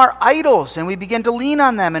become our idols, and we begin to lean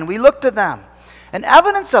on them, and we look to them. And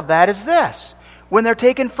evidence of that is this: when they're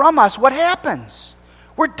taken from us, what happens?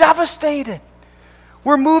 We're devastated.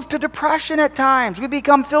 We're moved to depression at times. We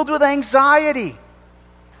become filled with anxiety.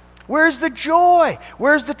 Where's the joy?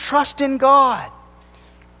 Where's the trust in God?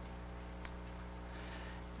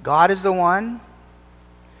 God is the one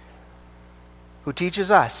who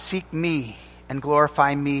teaches us, seek me and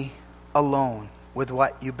glorify me alone with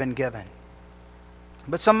what you've been given.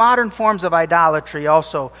 But some modern forms of idolatry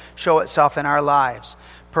also show itself in our lives.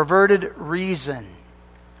 Perverted reason.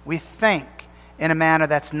 We think in a manner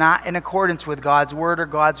that's not in accordance with God's word or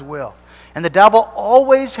God's will. And the devil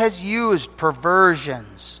always has used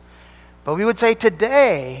perversions But we would say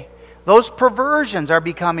today, those perversions are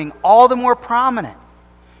becoming all the more prominent.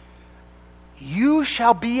 You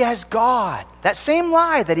shall be as God. That same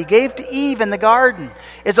lie that he gave to Eve in the garden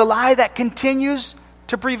is a lie that continues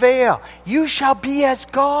to prevail. You shall be as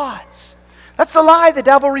gods. That's the lie the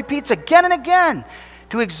devil repeats again and again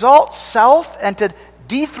to exalt self and to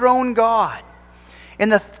dethrone God. In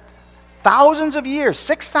the thousands of years,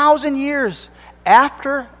 6,000 years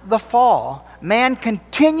after the fall, man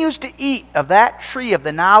continues to eat of that tree of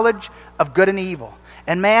the knowledge of good and evil.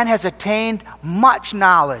 And man has attained much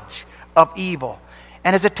knowledge of evil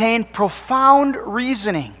and has attained profound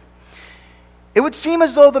reasoning. It would seem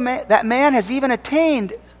as though that man has even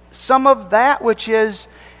attained some of that which is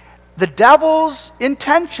the devil's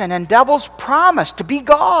intention and devil's promise to be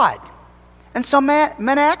God. And some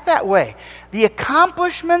men act that way. The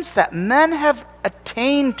accomplishments that men have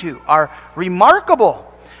attained to are remarkable.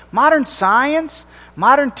 Modern science,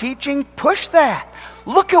 modern teaching push that.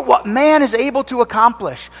 Look at what man is able to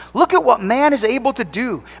accomplish. Look at what man is able to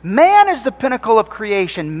do. Man is the pinnacle of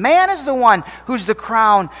creation. Man is the one who's the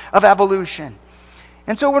crown of evolution.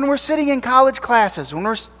 And so when we're sitting in college classes, when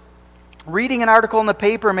we're reading an article in the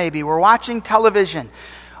paper maybe, we're watching television,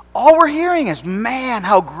 all we're hearing is, man,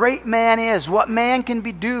 how great man is, what man can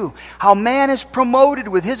do, how man is promoted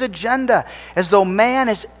with his agenda, as though man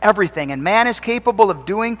is everything and man is capable of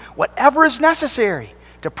doing whatever is necessary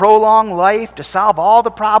to prolong life, to solve all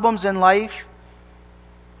the problems in life.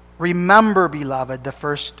 Remember, beloved, the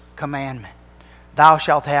first commandment. Thou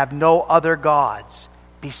shalt have no other gods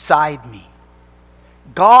beside me.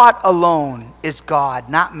 God alone is God,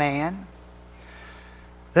 not man.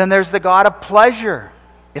 Then there's the God of pleasure.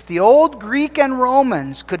 If the old Greek and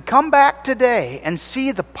Romans could come back today and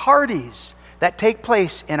see the parties that take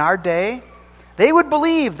place in our day, they would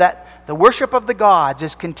believe that the worship of the gods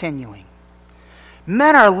is continuing.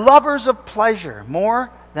 Men are lovers of pleasure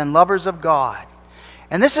more than lovers of God.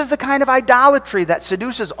 And this is the kind of idolatry that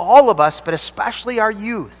seduces all of us, but especially our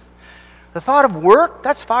youth. The thought of work,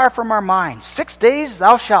 that's far from our minds. 6 days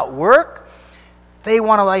thou shalt work. They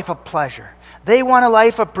want a life of pleasure. They want a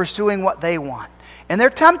life of pursuing what they want. And they're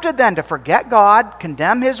tempted then to forget God,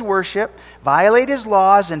 condemn his worship, violate his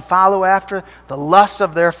laws, and follow after the lusts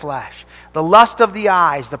of their flesh, the lust of the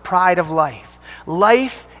eyes, the pride of life.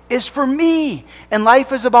 Life is for me, and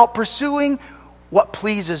life is about pursuing what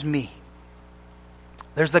pleases me.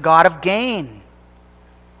 There's the God of gain.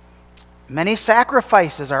 Many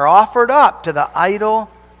sacrifices are offered up to the idol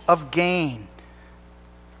of gain.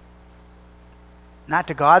 Not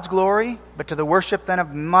to God's glory, but to the worship then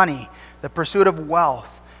of money, the pursuit of wealth.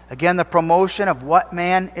 Again, the promotion of what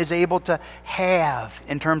man is able to have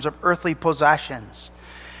in terms of earthly possessions.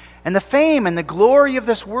 And the fame and the glory of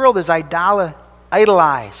this world is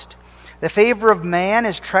idolized. The favor of man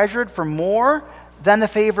is treasured for more than the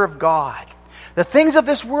favor of God. The things of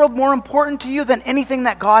this world more important to you than anything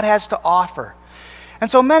that God has to offer. And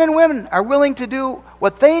so men and women are willing to do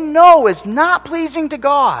what they know is not pleasing to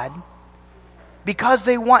God because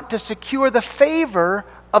they want to secure the favor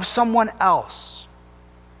of someone else.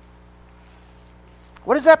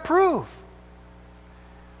 What does that prove?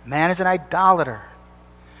 Man is an idolater.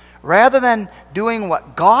 Rather than doing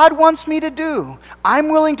what God wants me to do, I'm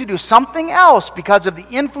willing to do something else because of the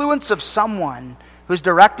influence of someone who's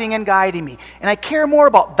directing and guiding me. And I care more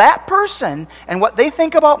about that person and what they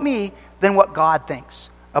think about me than what God thinks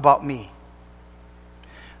about me.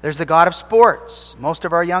 There's the God of sports. Most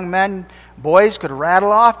of our young men, boys, could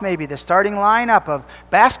rattle off maybe the starting lineup of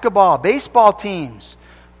basketball, baseball teams.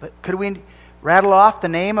 But could we rattle off the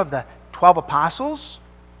name of the 12 apostles?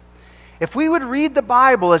 If we would read the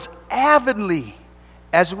Bible as avidly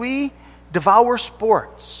as we devour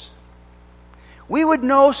sports, we would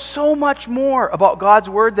know so much more about God's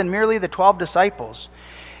Word than merely the 12 disciples.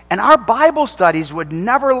 And our Bible studies would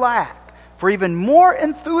never lack for even more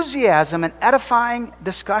enthusiasm and edifying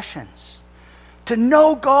discussions. To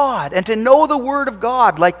know God and to know the Word of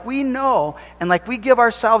God like we know and like we give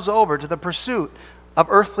ourselves over to the pursuit of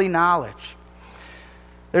earthly knowledge.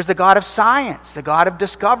 There's the God of science, the God of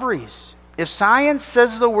discoveries. If science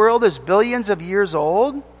says the world is billions of years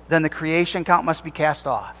old, then the creation count must be cast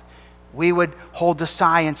off. We would hold to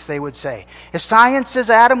science, they would say. If science says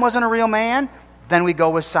Adam wasn't a real man, then we go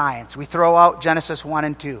with science. We throw out Genesis 1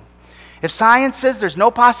 and 2. If science says there's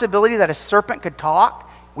no possibility that a serpent could talk,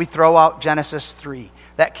 we throw out Genesis 3.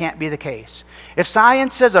 That can't be the case. If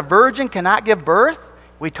science says a virgin cannot give birth,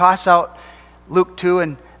 we toss out Luke 2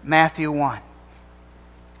 and Matthew 1.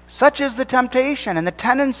 Such is the temptation and the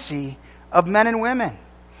tendency of men and women.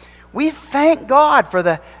 We thank God for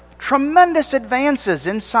the tremendous advances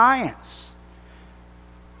in science.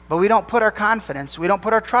 But we don't put our confidence, we don't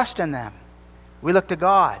put our trust in them. We look to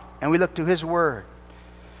God, and we look to His Word.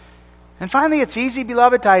 And finally, it's easy,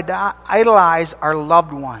 beloved, to idolize our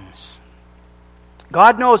loved ones.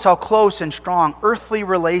 God knows how close and strong earthly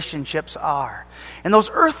relationships are. And those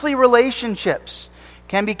earthly relationships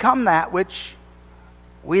can become that which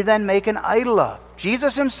we then make an idol of.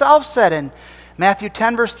 Jesus Himself said in Matthew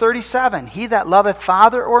 10, verse 37, "He that loveth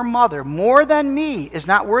father or mother more than me is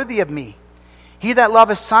not worthy of me. He that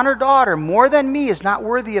loveth son or daughter more than me is not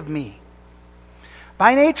worthy of me."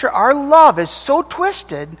 By nature, our love is so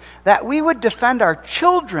twisted that we would defend our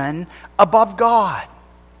children above God.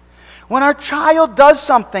 When our child does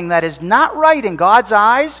something that is not right in God's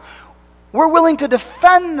eyes, we're willing to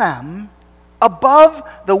defend them above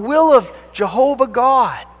the will of Jehovah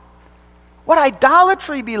God. What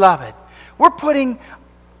idolatry, beloved! We're putting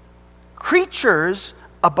creatures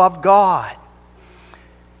above God.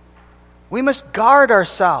 We must guard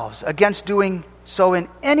ourselves against doing so in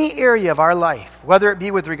any area of our life, whether it be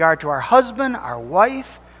with regard to our husband, our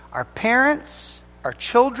wife, our parents, our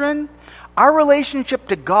children. Our relationship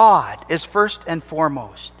to God is first and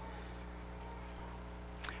foremost.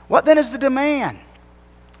 What then is the demand?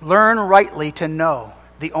 Learn rightly to know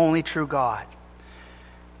the only true God.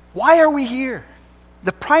 Why are we here?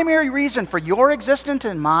 The primary reason for your existence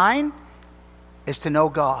and mine is to know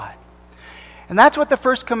God. And that's what the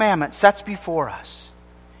First Commandment sets before us.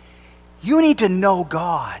 You need to know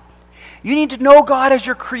God. You need to know God as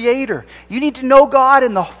your Creator. You need to know God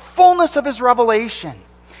in the fullness of His revelation.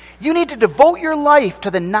 You need to devote your life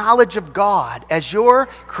to the knowledge of God as your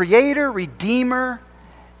Creator, Redeemer,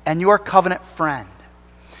 and your covenant friend.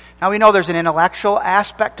 Now we know there's an intellectual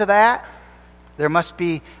aspect to that. There must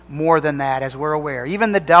be more than that, as we're aware.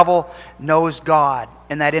 Even the devil knows God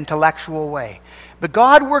in that intellectual way. But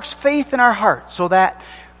God works faith in our hearts so that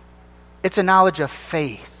it's a knowledge of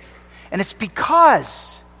faith. And it's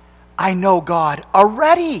because I know God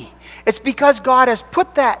already. It's because God has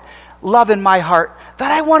put that love in my heart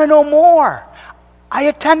that I want to know more. I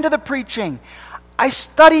attend to the preaching. I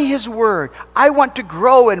study His Word. I want to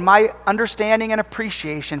grow in my understanding and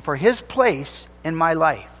appreciation for His place in my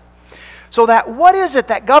life. So that what is it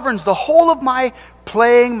that governs the whole of my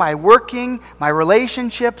playing, my working, my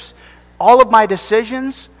relationships, all of my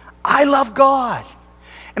decisions? I love God.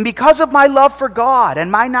 And because of my love for God and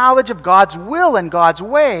my knowledge of God's will and God's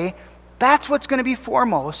way, that's what's going to be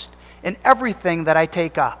foremost in everything that I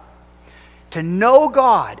take up. To know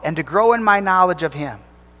God and to grow in my knowledge of Him.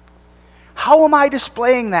 How am I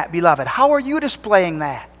displaying that, beloved? How are you displaying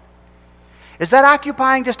that? Is that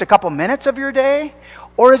occupying just a couple minutes of your day?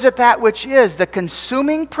 Or is it that which is the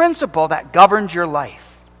consuming principle that governs your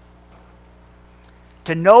life?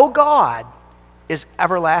 To know God is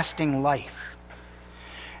everlasting life.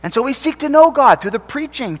 And so we seek to know God through the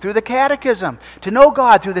preaching, through the catechism, to know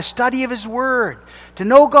God through the study of His Word, to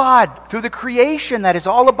know God through the creation that is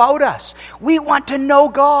all about us. We want to know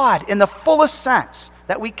God in the fullest sense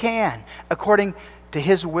that we can, according to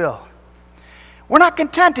His will. We're not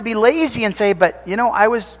content to be lazy and say, but I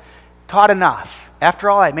was taught enough. After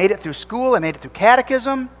all, I made it through school, I made it through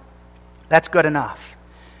catechism. That's good enough.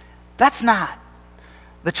 That's not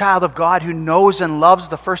the child of God who knows and loves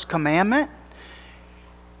the First Commandment.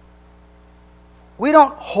 We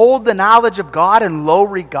don't hold the knowledge of God in low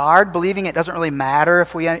regard, believing it doesn't really matter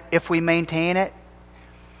if we maintain it.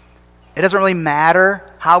 It doesn't really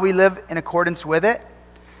matter how we live in accordance with it.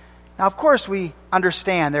 Now, of course, we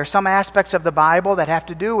understand there are some aspects of the Bible that have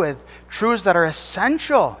to do with truths that are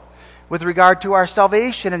essential with regard to our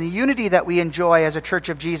salvation and the unity that we enjoy as a church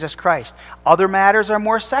of Jesus Christ. Other matters are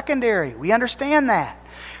more secondary. We understand that.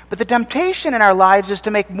 But the temptation in our lives is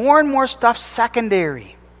to make more and more stuff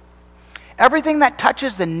secondary. Everything that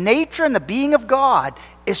touches the nature and the being of God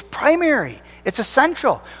is primary. It's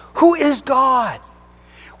essential. Who is God?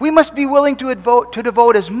 We must be willing to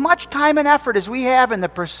devote as much time and effort as we have in the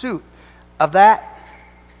pursuit of that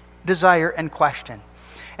desire and question.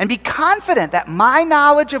 And be confident that my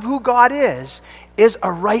knowledge of who God is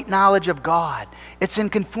a right knowledge of God. It's in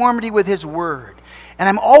conformity with His Word. And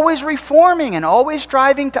I'm always reforming and always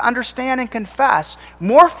striving to understand and confess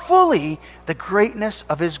more fully the greatness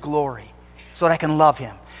of His glory, so that I can love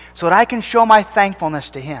Him, so that I can show my thankfulness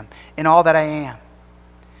to Him in all that I am.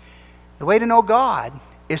 The way to know God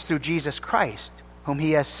is through Jesus Christ, whom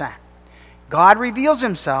He has sent. God reveals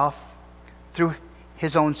Himself through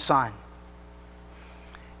His own Son.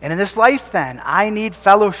 And in this life, then, I need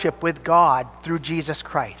fellowship with God through Jesus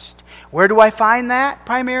Christ. Where do I find that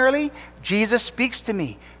primarily? Jesus speaks to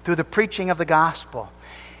me through the preaching of the gospel.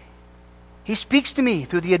 He speaks to me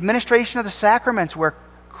through the administration of the sacraments where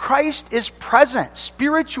Christ is present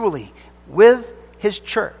spiritually with his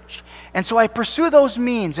church. And so I pursue those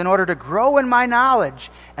means in order to grow in my knowledge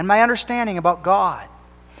and my understanding about God.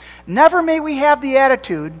 Never may we have the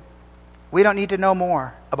attitude we don't need to know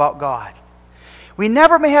more about God. We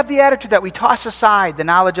never may have the attitude that we toss aside the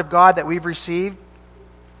knowledge of God that we've received,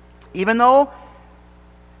 even though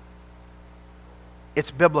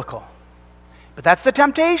it's biblical. But that's the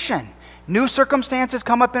temptation. New circumstances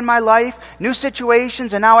come up in my life, new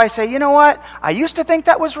situations, and now I say, you know what? I used to think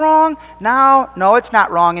that was wrong. Now, no, it's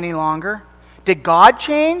not wrong any longer. Did God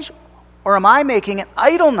change? Or am I making an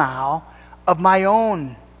idol now of my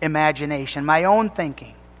own imagination, my own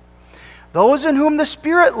thinking? Those in whom the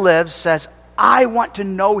Spirit lives says, I want to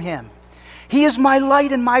know him. He is my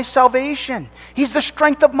light and my salvation. He's the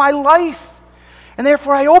strength of my life. And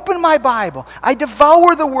therefore I open my Bible. I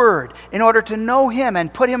devour the Word in order to know him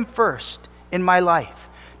and put him first in my life.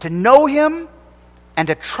 To know him and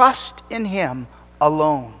to trust in him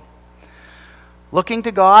alone. Looking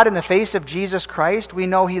to God in the face of Jesus Christ, we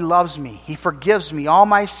know he loves me. He forgives me all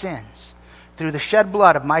my sins through the shed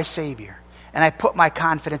blood of my Savior. And I put my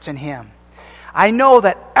confidence in him. I know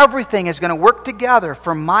that everything is going to work together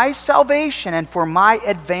for my salvation and for my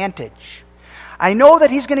advantage. I know that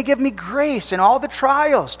he's going to give me grace in all the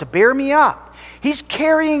trials to bear me up. He's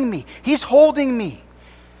carrying me. He's holding me.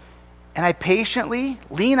 And I patiently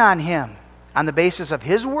lean on him on the basis of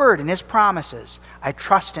his word and his promises. I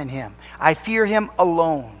trust in him. I fear him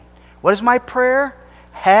alone. What is my prayer?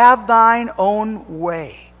 Have thine own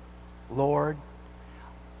way, Lord.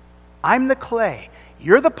 I'm the clay.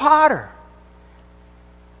 You're the potter.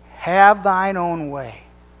 Have thine own way.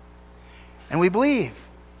 And we believe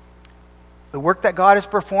the work that God is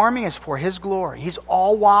performing is for his glory. He's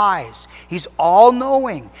all wise. He's all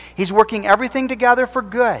knowing. He's working everything together for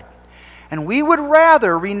good. And we would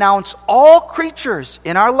rather renounce all creatures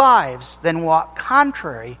in our lives than walk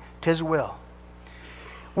contrary to his will.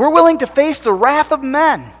 We're willing to face the wrath of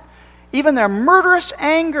men, even their murderous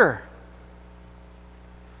anger,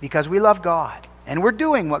 because we love God. And we're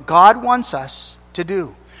doing what God wants us to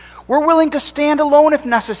do. We're willing to stand alone if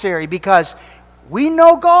necessary because we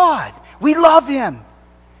know God. We love him.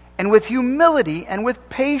 And with humility and with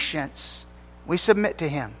patience, we submit to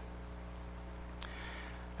him.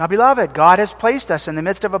 Now, beloved, God has placed us in the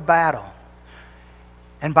midst of a battle.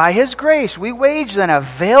 And by his grace, we wage then a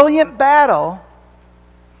valiant battle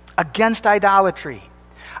against idolatry.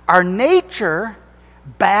 Our nature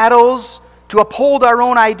battles to uphold our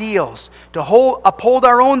own ideals, to uphold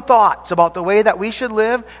our own thoughts about the way that we should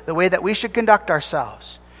live, the way that we should conduct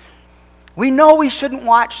ourselves. We know we shouldn't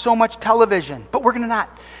watch so much television, but we're going to not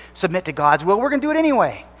submit to God's will. We're going to do it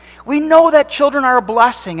anyway. We know that children are a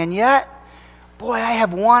blessing, and yet, boy, I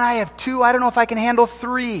have one, I have two, I don't know if I can handle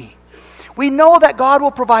three. We know that God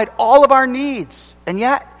will provide all of our needs, and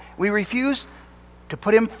yet we refuse to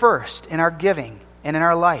put him first in our giving and in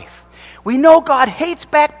our life. We know God hates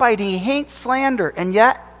backbiting, he hates slander, and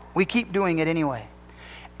yet we keep doing it anyway.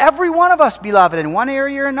 Every one of us, beloved, in one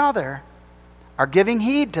area or another, are giving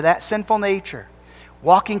heed to that sinful nature,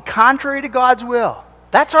 walking contrary to God's will.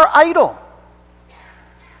 That's our idol.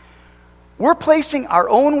 We're placing our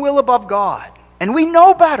own will above God, and we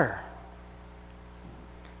know better.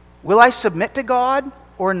 Will I submit to God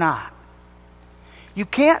or not? You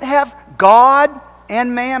can't have God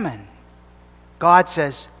and mammon. God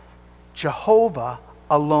says, Jehovah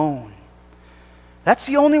alone. That's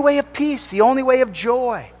the only way of peace, the only way of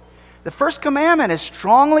joy. The first commandment is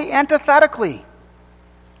strongly antithetical.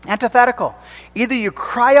 Either you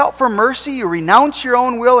cry out for mercy, you renounce your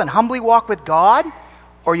own will and humbly walk with God,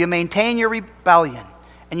 or you maintain your rebellion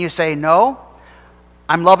and you say, no,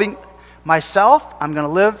 I'm loving myself, I'm going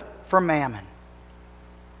to live for mammon.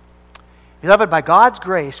 Beloved, by God's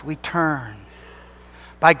grace we turn.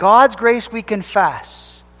 By God's grace we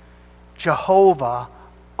confess Jehovah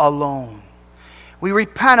alone. We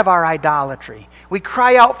repent of our idolatry. We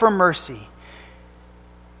cry out for mercy.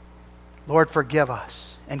 Lord, forgive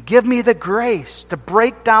us. And give me the grace to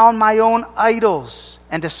break down my own idols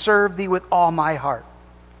and to serve thee with all my heart.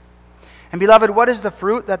 And beloved, what is the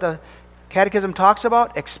fruit that the Catechism talks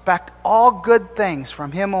about? Expect all good things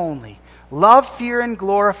from him only. Love, fear, and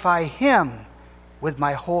glorify him with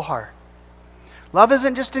my whole heart. Love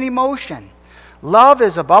isn't just an emotion. Love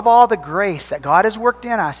is above all the grace that God has worked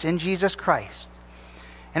in us in Jesus Christ.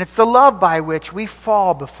 And it's the love by which we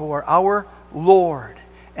fall before our Lord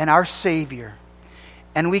and our Savior.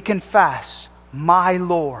 And we confess, my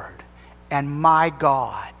Lord and my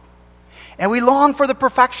God. And we long for the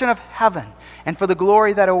perfection of heaven and for the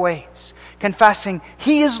glory that awaits, confessing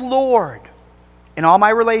he is Lord in all my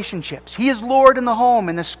relationships. He is Lord in the home,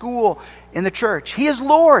 in the school, in the church. He is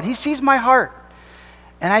Lord. He sees my heart.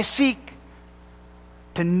 And I seek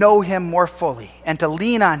to know Him more fully and to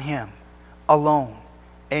lean on Him alone.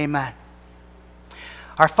 Amen.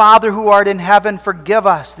 Our Father who art in heaven, forgive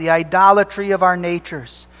us the idolatry of our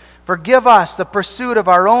natures. Forgive us the pursuit of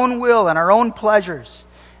our own will and our own pleasures.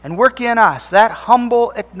 And work in us that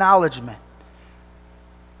humble acknowledgement.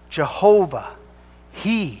 Jehovah,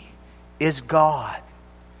 He is God.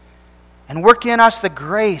 And work in us the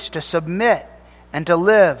grace to submit and to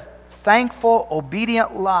live thankful,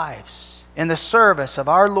 obedient lives in the service of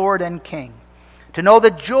our Lord and King. To know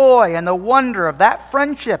the joy and the wonder of that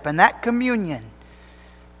friendship and that communion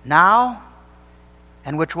now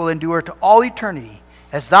and which will endure to all eternity,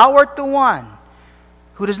 as Thou art the one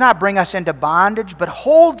who does not bring us into bondage, but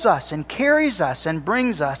holds us and carries us and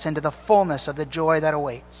brings us into the fullness of the joy that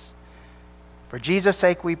awaits. For Jesus'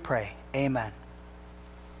 sake we pray. Amen.